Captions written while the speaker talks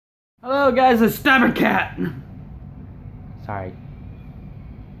Hello guys, it's Stubborn Cat. Sorry.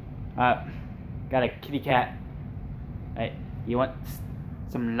 Got a kitty cat. Hey, you want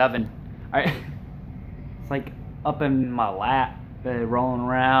some loving? Alright. It's like up in my lap, rolling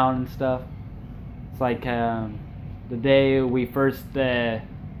around and stuff. It's like the day we first met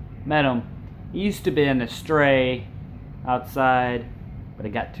him. He used to be in a stray outside, but it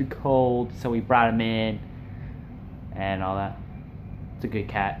got too cold, so we brought him in and all that. It's a good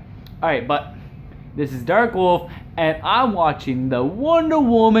cat. Alright, but this is Dark Wolf, and I'm watching the Wonder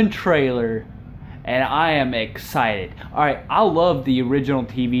Woman trailer, and I am excited. Alright, I love the original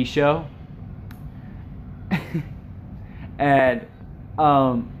TV show. And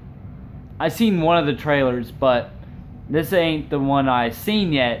I seen one of the trailers, but this ain't the one I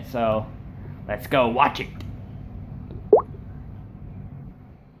seen yet, so let's go watch it.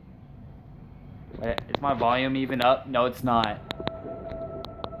 Is my volume even up? No, it's not.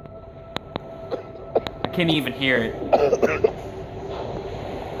 I can't even hear it.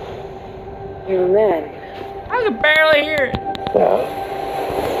 You're a man. I can barely hear it. Yeah.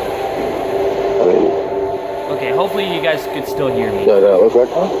 Okay, hopefully you guys could still hear me. Does that look like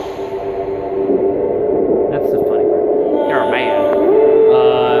one? That's the funny part. You're a man.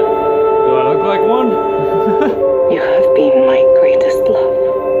 Do I look like one? You have been my greatest love.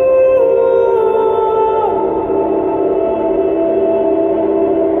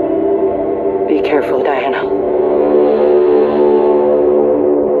 Be careful, Diana.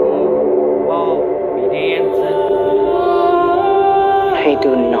 Oh, be dancing. I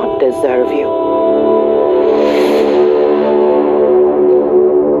do not deserve you.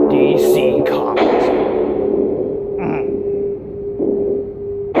 DC Comics.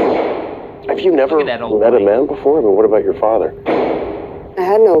 Have you never met a man before? I mean, what about your father? I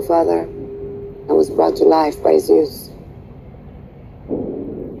had no father. I was brought to life by Zeus.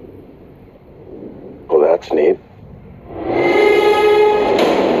 Well, that's neat.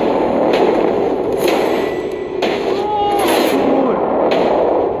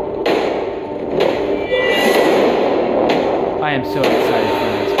 I am so excited for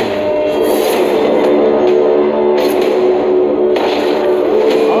this movie.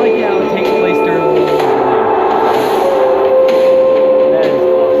 I like how it takes place during World War II. That is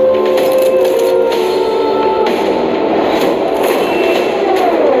awesome.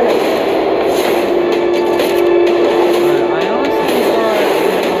 I honestly thought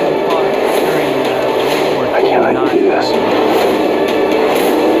during World War II. I can't let you do this.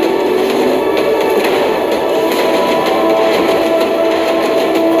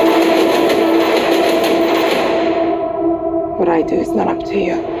 What I do is not up to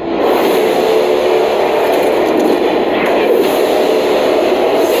you.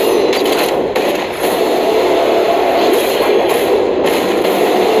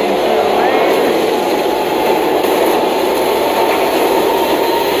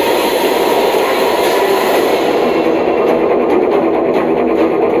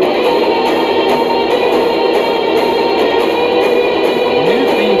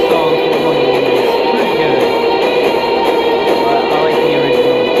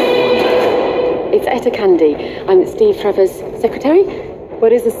 Etta Candy. I'm Steve Trevor's secretary.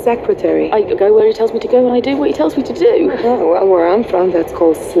 What is a secretary? I go where he tells me to go and I do what he tells me to do. Oh, well, where I'm from, that's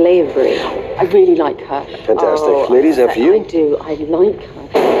called slavery. I really like her. Fantastic. Oh, Ladies, after you. I do. I like her.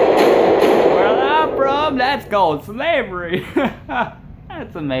 Where I'm from, that's called slavery.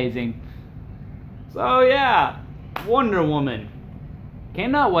 That's amazing. So yeah, Wonder Woman.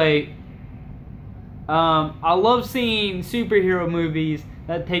 Cannot wait. I love seeing superhero movies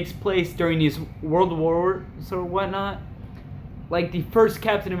that takes place during these world wars or whatnot. Like the first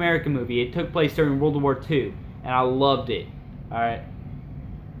Captain America movie, it took place during World War II, and I loved it. Alright.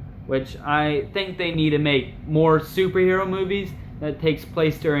 Which I think they need to make more superhero movies that takes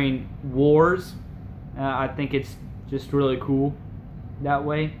place during wars. I think it's just really cool that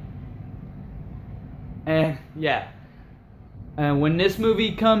way. And yeah. And when this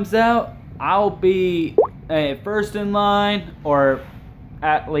movie comes out, I'll be first in line, or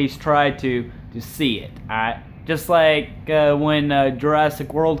at least try to see it. Alright? Just like when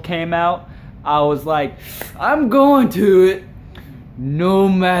Jurassic World came out, I was like, I'm going to it no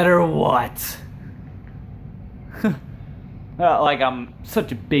matter what. Like I'm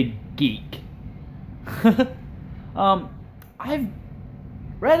such a big geek. I've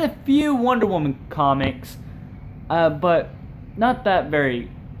read a few Wonder Woman comics, but not that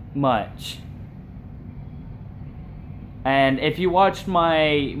very much. And if you watched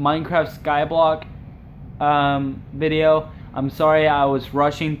my Minecraft Skyblock video, I'm sorry I was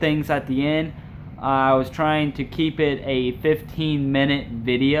rushing things at the end. I was trying to keep it a 15-minute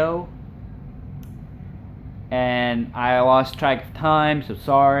video, and I lost track of time, so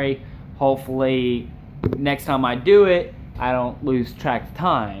sorry. Hopefully, next time I do it, I don't lose track of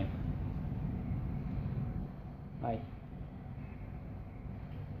time. Hi.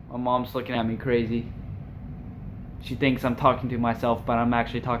 My mom's looking at me crazy. She thinks I'm talking to myself, but I'm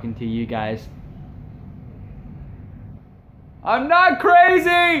actually talking to you guys. I'm not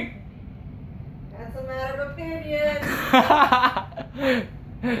crazy! That's a matter of opinion.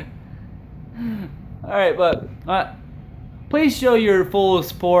 Alright, but please show your full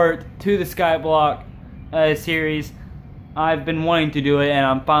support to the Skyblock series. I've been wanting to do it, and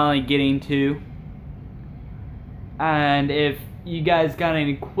I'm finally getting to. And if you guys got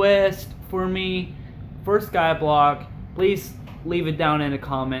any requests for me for Skyblock, please leave it down in the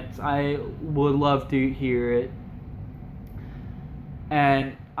comments. I would love to hear it.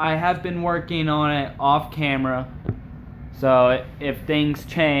 And I have been working on it off camera, so if things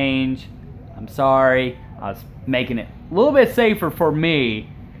change, I'm sorry. I was making it a little bit safer for me.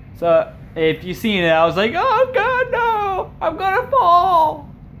 So if you seen it, I was like, oh god, no, I'm gonna fall.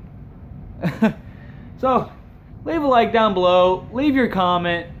 So leave a like down below, leave your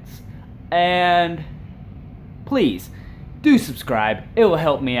comments, and please do subscribe. It will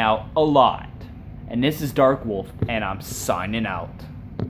help me out a lot. And this is Dark Wolf, and I'm signing out.